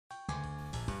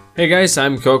Hey guys,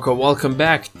 I'm Coco. Welcome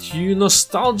back to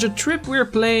Nostalgia Trip. We're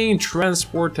playing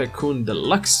Transport Tycoon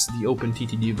Deluxe, the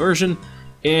OpenTTD version,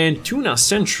 and Tuna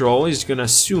Central is gonna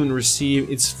soon receive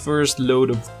its first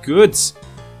load of goods.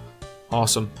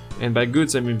 Awesome. And by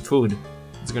goods I mean food.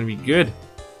 It's gonna be good.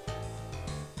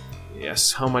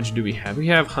 Yes, how much do we have? We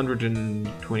have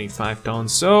 125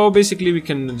 tons, so basically we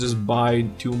can just buy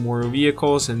 2 more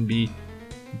vehicles and be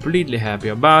completely happy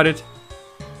about it.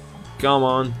 Come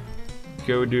on.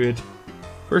 Go do it.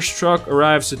 First truck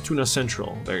arrives at Tuna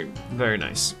Central. Very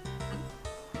nice.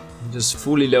 Just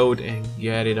fully load and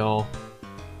get it all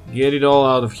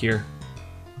out of here.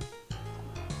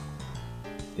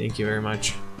 Thank you very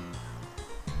much.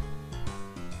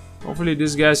 Hopefully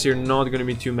these guys here are not gonna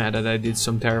be too mad that I did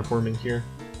some terraforming here.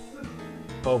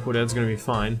 Hopefully that's gonna be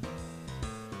fine.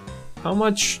 How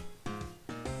much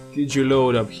did you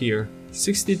load up here?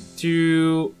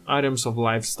 62 items of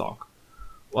livestock.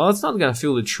 Well, it's not gonna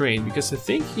fill the train because I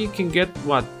think you can get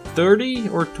what, 30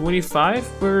 or 25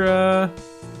 per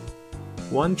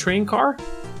one train car?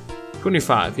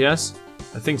 25, yes?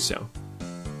 I think so.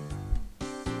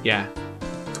 Yeah,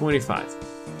 25.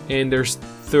 And there's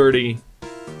 30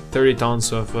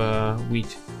 tons of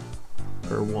wheat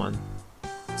per one.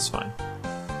 It's fine.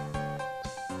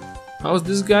 How's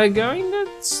this guy going?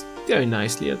 That's going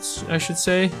nicely, I should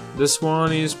say. This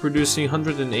one is producing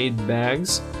 108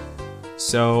 bags.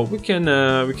 So we can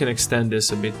extend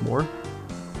this a bit more.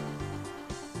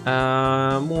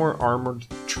 More armored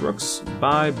trucks.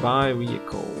 Bye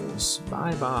vehicles.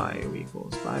 Bye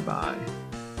vehicles. Bye.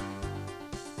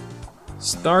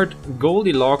 Start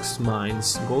Goldilocks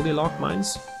mines. Goldilocks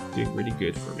mines doing really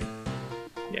good for me.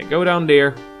 Yeah, go down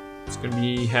there. It's gonna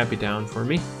be happy town for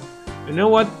me. You know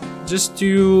what? Just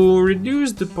to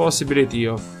reduce the possibility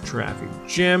of traffic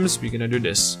jams, we're gonna do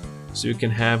this. So you can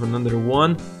have another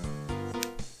one.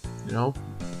 You know,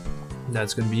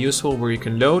 that's gonna be useful where you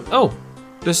can load. Oh,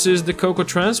 this is the Coco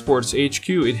Transport's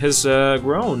HQ. It has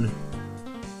grown. I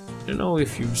don't know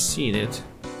if you've seen it,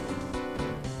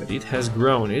 but it has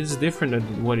grown. It's different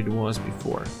than what it was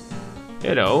before.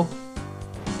 Hello,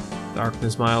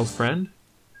 darkness, my old friend.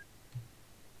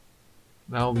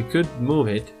 Well, we could move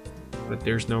it, but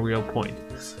there's no real point.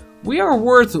 We are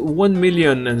worth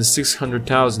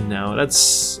 1,600,000 now.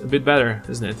 That's a bit better,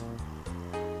 isn't it?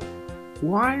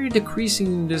 Why are you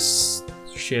decreasing this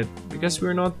shit? Because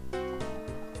we're not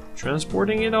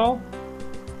transporting it all?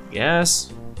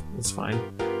 Yes, that's fine.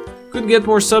 Could get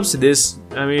more subsidies.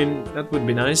 I mean, that would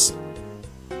be nice.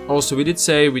 Also, we did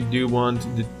say we do want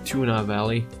the Tuna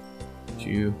Valley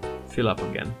to fill up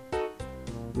again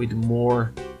with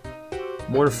more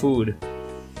food,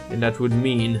 and that would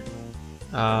mean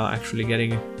actually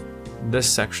getting this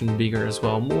section bigger as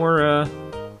well. More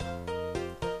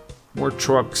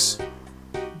trucks.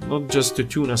 Not just to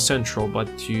Tuna Central, but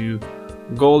to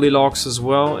Goldilocks as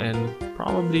well, and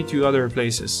probably to other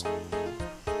places.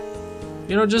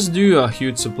 You know, just do a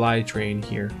huge supply train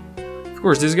here. Of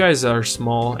course, these guys are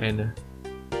small and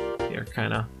they're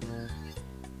kinda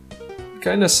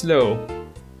slow.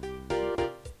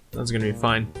 That's gonna be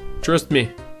fine. Trust me.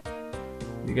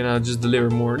 You're gonna just deliver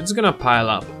more. It's gonna pile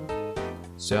up.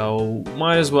 So,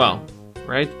 might as well,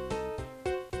 right?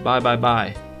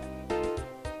 Bye.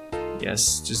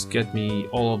 Yes, just get me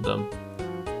all of them.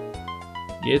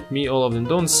 Get me all of them.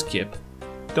 Don't skip.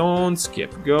 Don't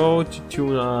skip. Go to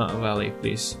Tuna Valley,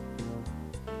 please.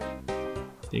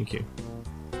 Thank you.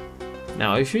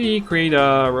 Now, if we create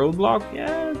a roadblock,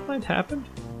 yeah, it might happen.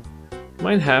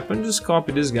 Might happen. Just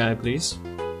copy this guy, please.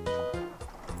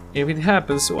 If it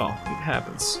happens, well, it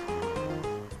happens.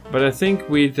 But I think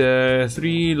with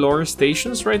 3 lore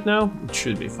stations right now, it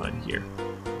should be fine here.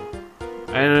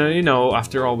 And you know,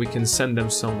 after all, we can send them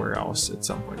somewhere else at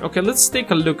some point. Okay, let's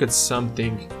take a look at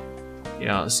something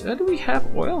else. Do we have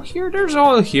oil here? There's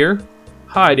oil here.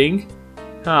 Hiding.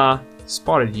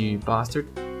 Spotted you, bastard.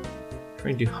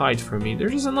 Trying to hide from me.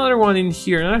 There's another one in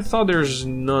here, and I thought there's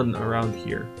none around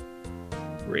here.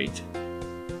 Great.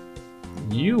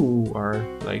 You are,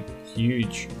 like,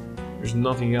 huge. There's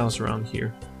nothing else around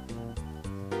here.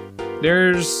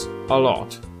 There's a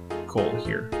lot of coal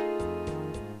here.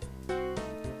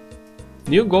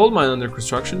 New gold mine under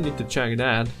construction, need to check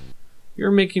that.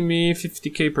 You're making me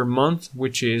 50k per month,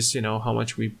 which is, you know, how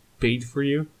much we paid for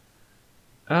you.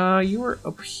 You are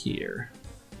up here.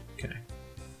 Okay.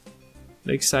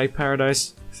 Lakeside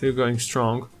Paradise, still going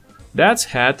strong. That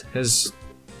hat has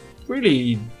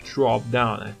really dropped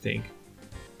down, I think.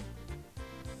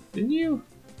 Didn't you?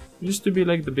 Used to be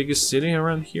like the biggest city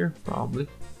around here, probably.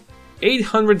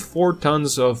 804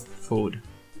 tons of food.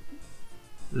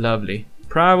 Lovely.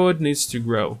 Plywood needs to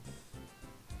grow.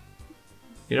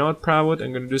 You know what, Proudwood?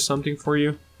 I'm gonna do something for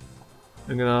you.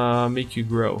 I'm gonna make you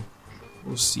grow.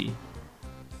 We'll see.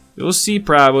 You'll see,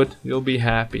 Proudwood. You'll be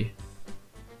happy.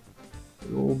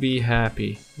 You'll be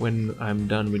happy when I'm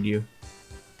done with you.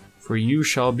 For you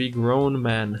shall be grown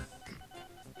man.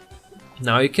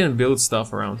 Now you can build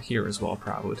stuff around here as well,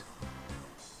 Proudwood.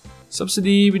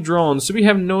 Subsidy withdrawn. So we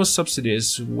have no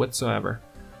subsidies whatsoever.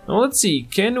 Now let's see.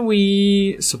 Can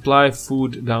we supply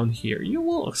food down here? You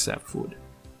will accept food.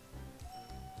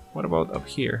 What about up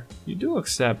here? You do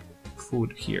accept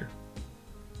food here.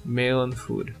 Mail and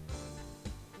food.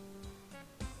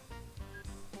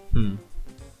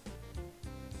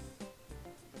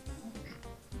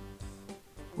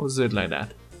 Let's do it like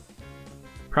that.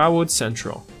 Proudwood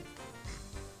Central.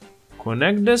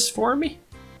 Connect this for me.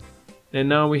 And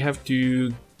now we have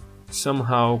to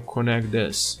somehow connect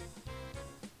this.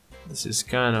 This is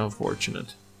kind of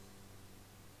unfortunate.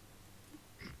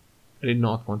 I did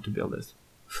not want to build it.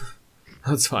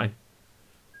 That's fine.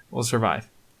 We'll survive.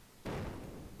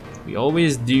 We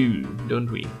always do, don't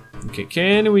we? Okay,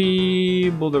 can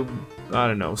we build a... I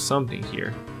don't know, something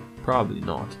here? Probably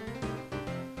not.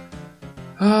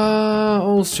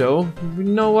 Also, you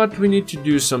know what? We need to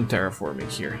do some terraforming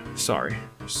here. Sorry.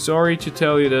 Sorry to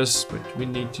tell you this, but we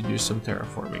need to do some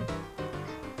terraforming.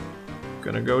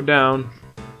 Gonna go down.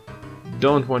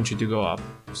 Don't want you to go up.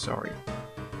 Sorry.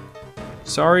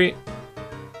 Sorry.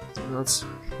 That's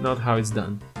not how it's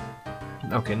done.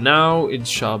 Okay, now it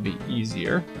shall be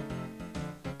easier.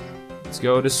 Let's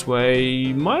go this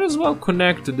way. Might as well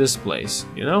connect to this place,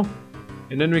 you know?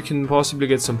 And then we can possibly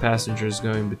get some passengers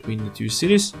going between the two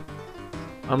cities.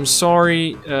 I'm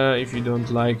sorry if you don't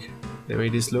like the way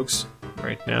this looks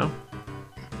right now.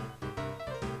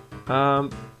 I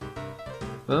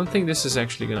don't think this is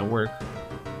actually gonna work.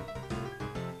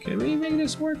 Can we make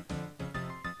this work?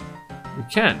 We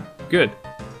can. Good.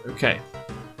 Okay.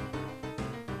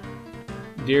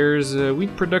 There's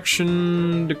wheat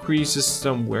production decreases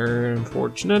somewhere,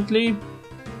 unfortunately.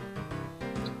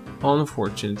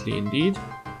 Unfortunately, indeed.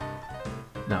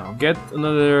 Now, get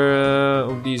another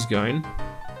of these going.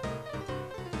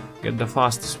 Get the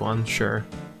fastest one, sure.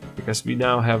 Because we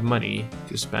now have money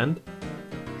to spend.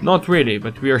 Not really,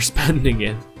 but we are spending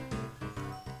it.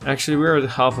 Actually, we're at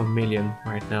 500,000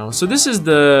 right now. So this is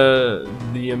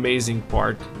the amazing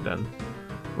part, then.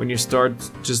 When you start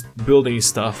just building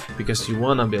stuff because you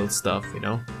wanna build stuff, you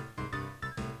know?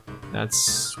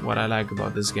 That's what I like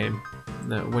about this game.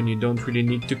 When you don't really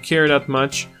need to care that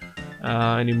much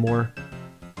anymore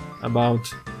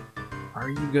about are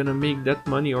you gonna make that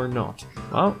money or not.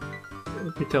 Well,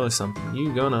 let me tell you something,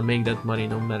 you're gonna make that money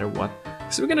no matter what.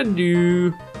 So we're gonna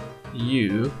do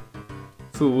you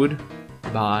food,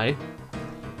 buy,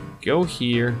 go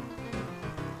here,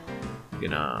 you're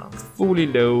gonna fully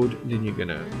load, then you're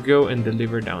gonna go and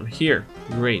deliver down here.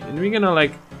 Great. And we're gonna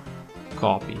like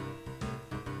copy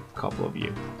a couple of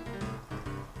you.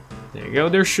 There you go.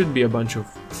 There should be a bunch of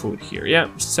food here. Yeah,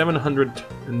 700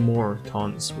 and more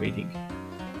tons waiting.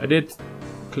 I did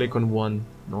click on one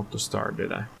not to start,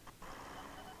 did I?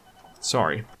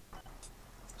 Sorry.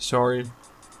 Sorry.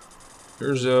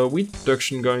 There's a wheat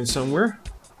production going somewhere.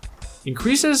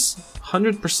 Increases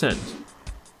 100%.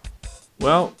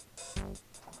 Well,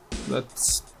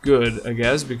 that's good, I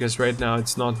guess, because right now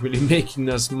it's not really making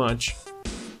us much.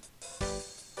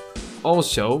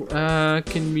 Also,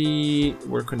 can we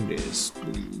work on this,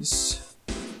 please?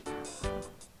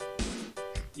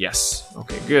 Yes.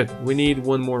 Okay, good. We need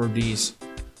one more of these.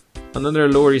 Another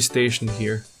lorry station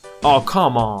here. Oh,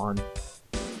 come on.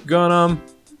 Gunham.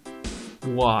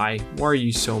 Why? Why are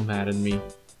you so mad at me?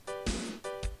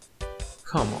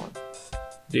 Come on.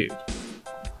 Dude.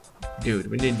 Dude,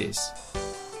 we need this.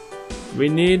 We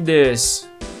need this.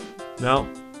 Well,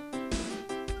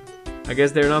 I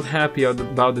guess they're not happy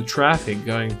about the traffic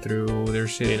going through their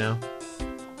city now.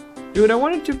 Dude, I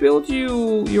wanted to build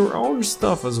you your own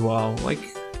stuff as well.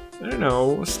 Like, I don't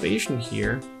know, a station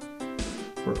here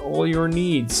for all your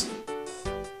needs.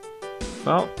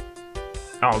 Well,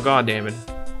 oh god damn it.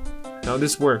 Now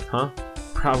this worked, huh?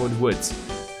 Proudwood Woods.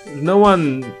 No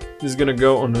one is gonna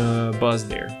go on a bus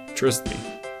there. Trust me.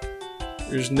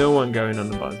 There's no one going on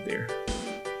the bus there.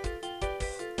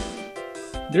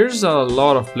 There's a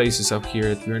lot of places up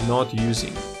here that we're not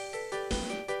using.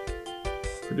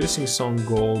 Producing some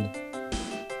gold.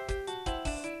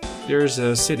 There's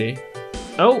a city.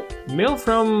 Oh, mail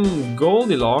from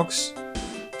Goldilocks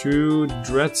to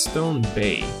Dreadstone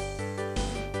Bay.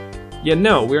 Yeah,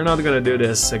 no, we're not gonna do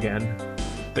this again.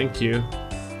 Thank you.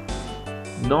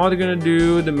 Not gonna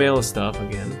do the mail stuff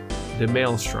again. The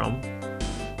maelstrom.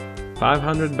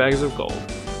 500 bags of gold.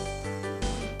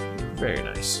 Very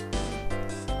nice.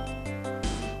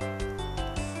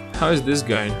 how is this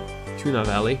going? Tuna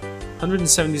Valley.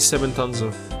 177 tons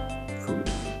of food.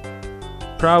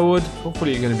 Proudwood,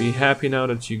 hopefully you're gonna be happy now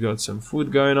that you got some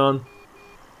food going on.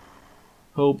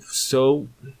 Hope so.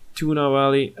 Tuna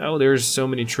Valley. Oh, there's so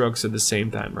many trucks at the same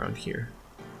time around here.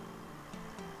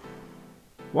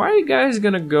 Why are you guys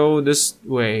gonna go this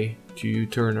way to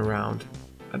turn around?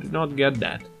 I did not get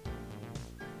that.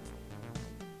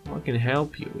 I can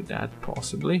help you with that,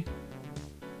 possibly.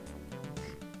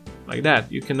 Like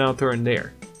that, you can now turn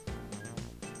there.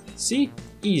 See?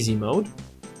 Easy mode.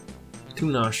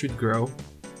 Tuna should grow.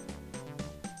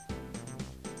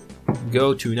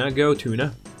 Go tuna, go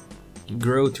tuna.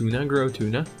 Grow tuna, grow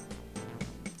tuna.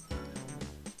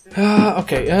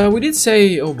 Okay, we did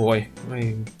say... Oh boy,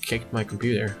 I kicked my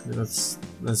computer. That's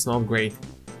not great.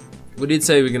 We did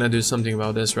say we're gonna do something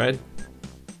about this, right?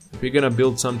 We're gonna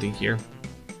build something here.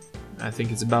 I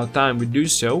think it's about time we do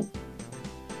so.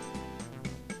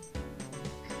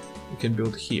 We can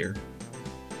build here,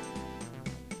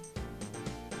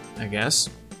 I guess.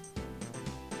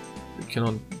 We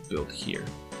cannot build here.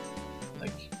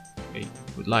 Like, I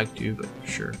would like to, but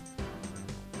sure.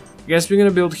 I guess we're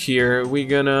gonna build here. We're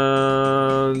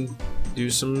gonna do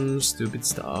some stupid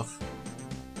stuff.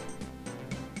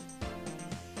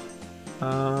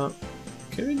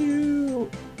 Can we do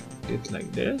it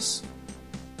like this?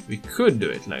 We could do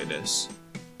it like this.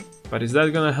 But is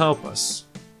that gonna help us?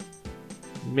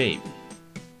 Maybe.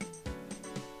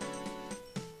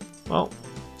 Well,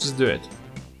 just do it.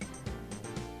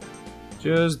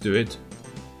 Just do it.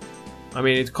 I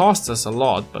mean, it costs us a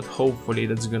lot, but hopefully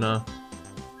that's gonna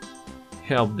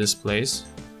help this place.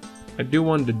 I do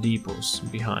want the depots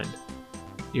behind.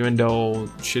 Even though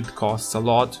shit costs a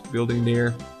lot building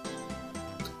there.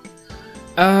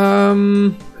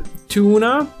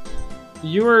 Tuna,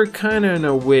 you're kinda in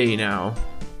a way now.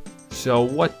 So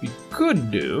what we could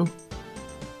do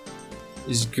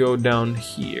is go down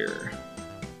here.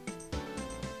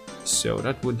 So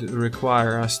that would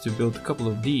require us to build a couple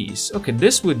of these. Okay,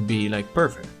 this would be like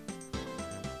perfect.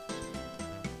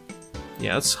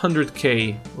 Yeah, that's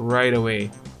 100k right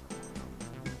away.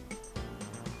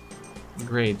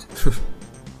 Great.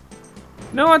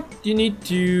 You know what? You need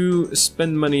to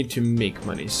spend money to make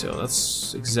money, so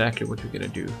that's exactly what we're gonna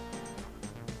do.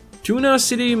 Tuna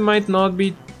City might not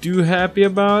be too happy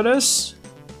about us,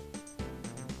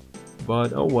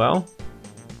 but oh well.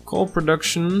 Coal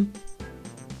production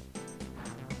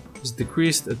is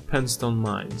decreased at Penstone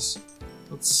Mines.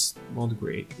 That's not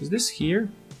great. Is this here?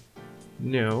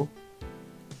 No.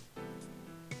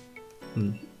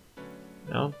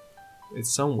 No,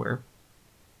 it's somewhere.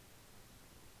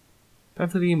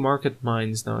 Beverly Market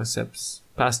Mines now accepts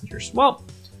passengers. Well,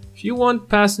 if you want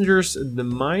passengers at the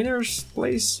miners'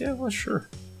 place, yeah, well, sure.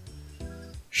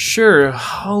 Sure,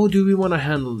 how do we want to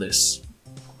handle this?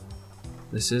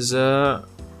 This is a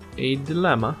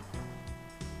dilemma.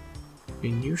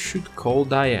 And you should call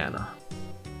Diana.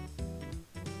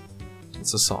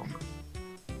 It's a song.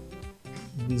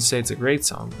 I didn't say it's a great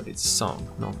song, but it's a song,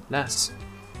 nonetheless.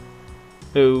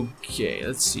 Okay,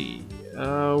 let's see.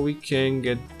 We can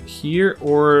get here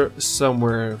or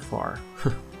somewhere far.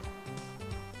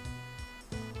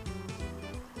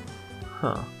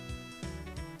 Huh.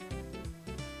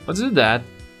 Let's do that.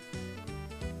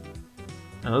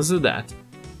 And let's do that.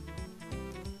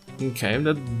 Okay,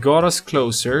 that got us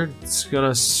closer. It's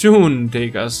gonna soon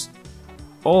take us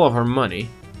all of our money.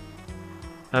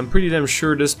 I'm pretty damn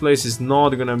sure this place is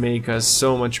not gonna make us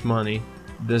so much money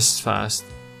this fast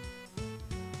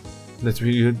that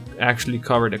we would actually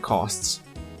cover the costs.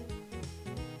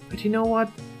 But you know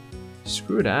what?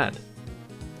 Screw that.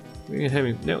 We're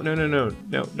having no,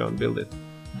 don't build it.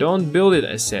 Don't build it,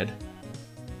 I said.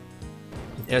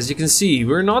 As you can see,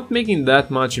 we're not making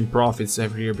that much in profits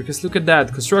every year, because look at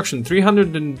that, construction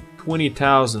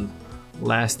 320,000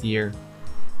 last year.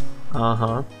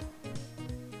 Okay,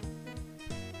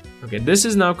 this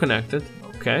is now connected.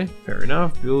 Okay, fair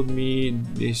enough. Build me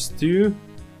these two.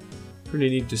 Really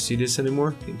need to see this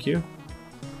anymore. Thank you.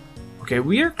 Okay,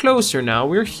 we are closer now.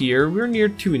 We're here. We're near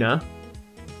Tuna.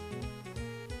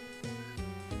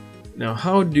 Now,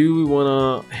 how do we want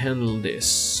to handle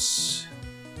this?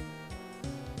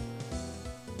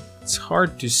 It's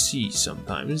hard to see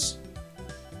sometimes.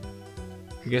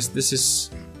 I guess this is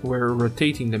where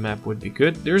rotating the map would be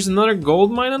good. There's another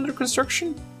gold mine under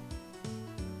construction?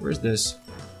 Where's this?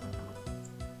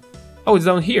 Oh, it's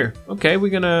down here. Okay, we're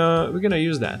gonna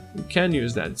use that. We can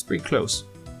use that. It's pretty close.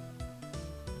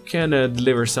 We can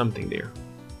deliver something there.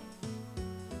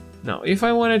 Now, if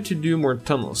I wanted to do more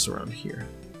tunnels around here,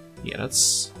 yeah,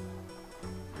 that's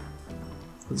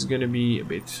gonna be a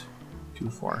bit too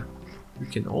far. You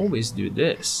can always do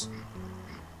this.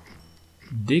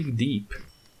 Dig deep,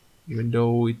 even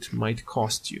though it might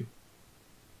cost you.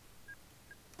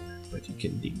 But you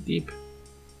can dig deep.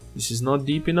 This is not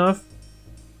deep enough.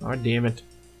 God damn it.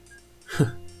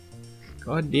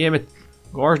 God damn it.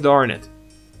 Gosh darn it.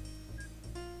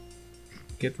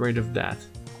 Get rid of that.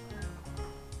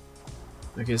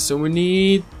 Okay, so we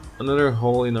need another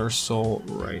hole in our soul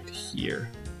right here.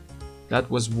 That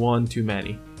was one too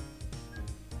many.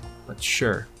 But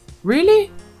sure.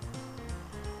 Really?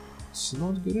 It's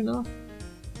not good enough.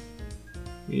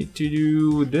 We need to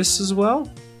do this as well?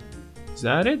 Is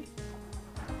that it?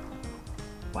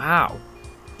 Wow.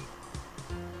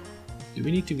 Do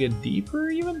we need to get deeper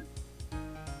even?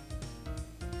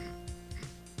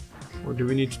 Or do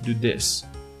we need to do this?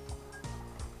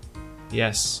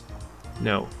 Yes.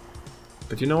 No.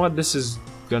 But you know what? This is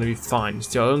gonna be fine.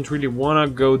 Still, I don't really wanna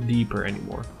go deeper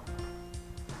anymore.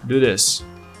 Do this.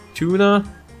 Tuna.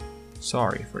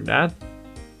 Sorry for that.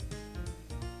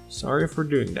 Sorry for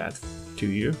doing that to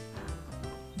you.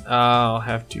 I'll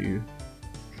have to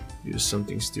do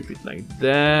something stupid like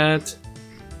that.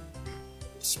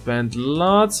 Spend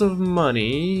lots of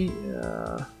money.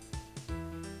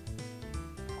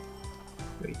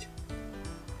 Wait.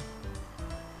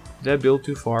 Did I build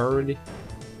too far already?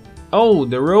 Oh,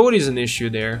 the road is an issue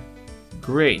there.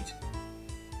 Great.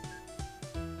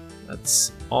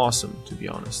 That's awesome, to be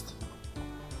honest.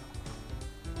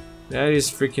 That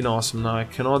is freaking awesome. Now I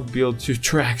cannot build 2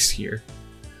 tracks here.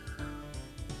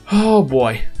 Oh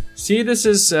boy. See, this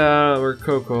is where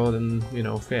Coco then, you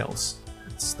know, fails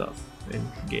at stuff in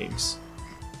games.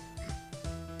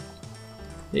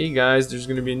 Hey guys, there's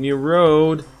gonna be a new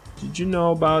road. Did you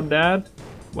know about that?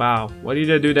 Wow, why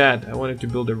did I do that? I wanted to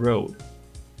build a road.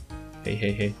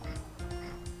 Hey.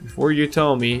 Before you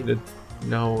tell me that, you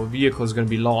know, a vehicle is gonna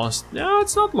be lost. No,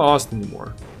 it's not lost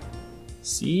anymore.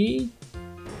 See?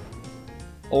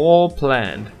 All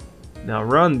planned. Now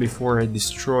run before I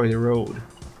destroy the road.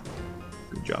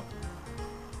 Good job.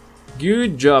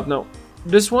 Good job. Now,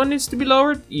 this one needs to be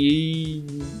lowered.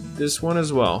 This one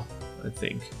as well, I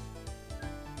think.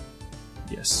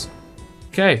 Yes.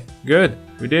 Okay, good.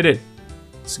 We did it.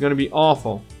 It's gonna be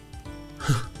awful.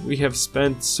 We have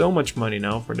spent so much money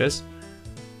now for this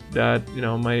that, you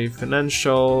know, my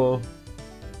financial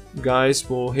guys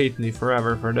will hate me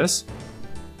forever for this.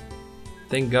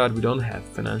 Thank God we don't have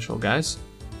financial guys.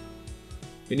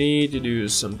 We need to do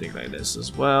something like this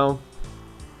as well.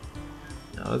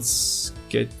 Now let's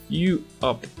get you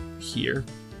up here.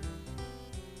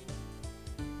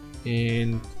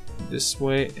 And this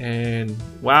way, and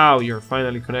wow, you're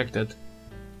finally connected.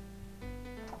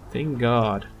 Thank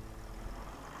God.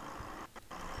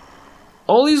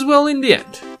 All is well in the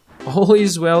end. All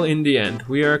is well in the end.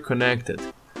 We are connected.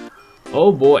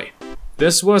 Oh boy.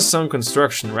 This was some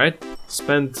construction, right?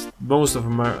 Spent most of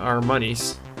our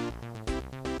monies.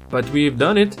 But we've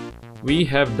done it. We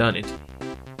have done it.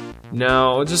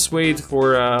 Now, I'll just wait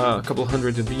for a couple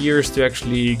hundred of years to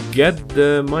actually get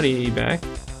the money back.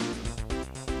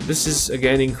 This is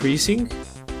again increasing.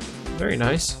 Very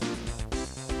nice.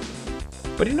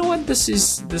 But you know what? This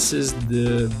is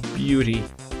the beauty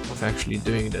of actually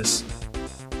doing this.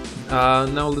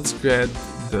 Now let's get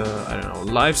the, I don't know,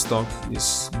 livestock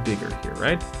is bigger here,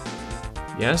 right?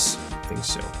 Yes, I think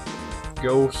so.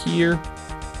 Go here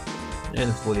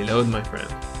and fully load, my friend.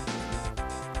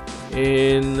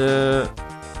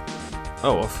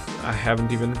 Oh, I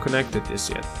haven't even connected this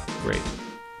yet. Great.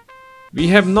 We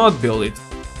have not built it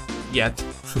yet.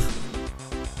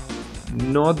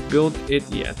 Not built it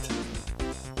yet.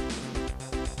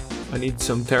 I need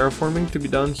some terraforming to be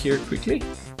done here quickly.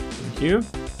 Thank you.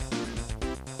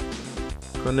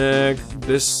 Connect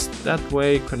this that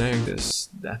way, connect this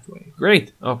that way.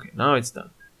 Great. Okay, now it's done.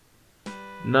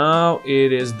 Now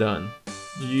it is done.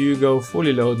 You go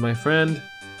fully load, my friend.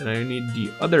 And I need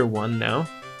the other one now.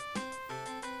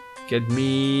 Get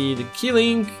me the key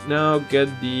link. Now get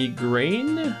the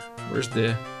grain. Where's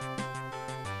the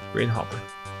grain hopper?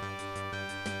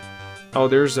 Oh,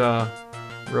 there's a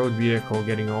road vehicle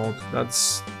getting old.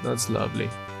 That's lovely.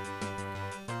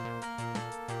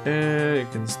 And you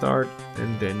can start,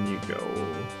 and then you go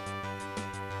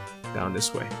down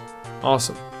this way.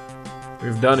 Awesome.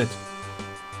 We've done it.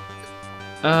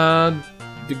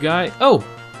 The guy. Oh,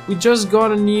 we just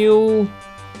got a new.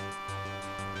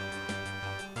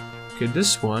 Okay,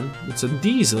 this one. It's a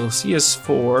diesel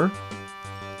CS4.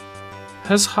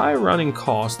 Has high running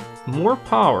cost, more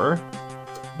power,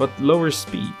 but lower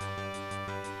speed.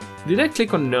 Did I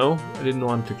click on no? I didn't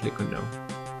want to click on no.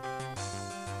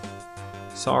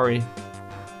 Sorry.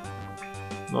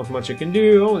 Not much I can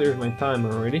do. Oh, there's my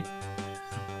timer already.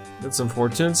 That's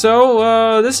unfortunate.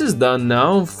 So, this is done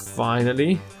now,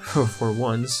 finally, for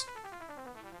once.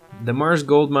 The Mars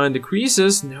gold mine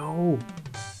decreases. No,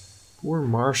 poor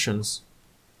Martians.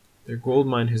 Their gold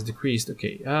mine has decreased.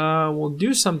 Okay, we'll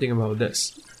do something about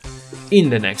this in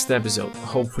the next episode.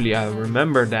 Hopefully I'll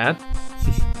remember that.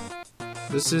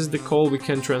 This is the coal we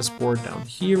can transport down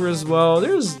here as well.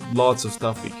 There's lots of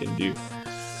stuff we can do.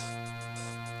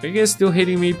 Are you guys still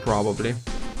hating me? Probably.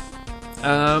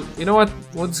 You know what?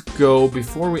 Let's go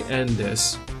before we end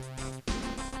this.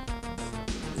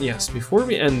 Yes, before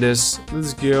we end this,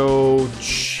 let's go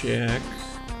check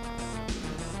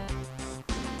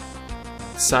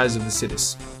the size of the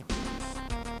cities.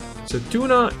 So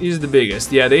Tuna is the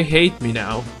biggest. Yeah, they hate me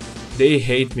now. They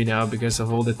hate me now because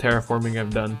of all the terraforming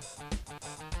I've done.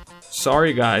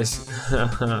 Sorry, guys.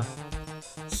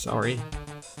 Sorry.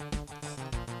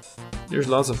 There's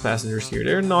lots of passengers here.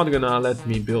 They're not gonna let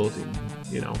me build in,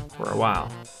 you know, for a while.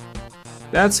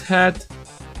 That's Het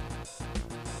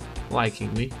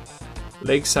liking me.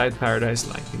 Lakeside Paradise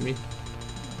liking me.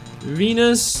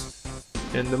 Venus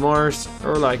and the Mars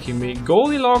are liking me.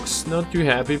 Goldilocks not too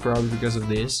happy, probably because of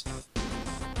this.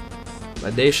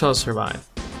 But they shall survive.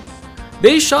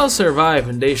 They shall survive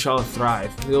and they shall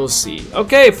thrive. We'll see.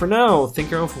 Okay, for now,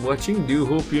 thank you all for watching. Do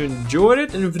hope you enjoyed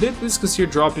it. And if you did, please consider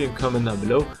dropping a comment down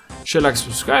below. Share, like,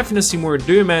 subscribe if you want to see more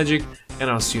Do Your Magic. And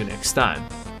I'll see you next time.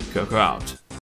 Koko out.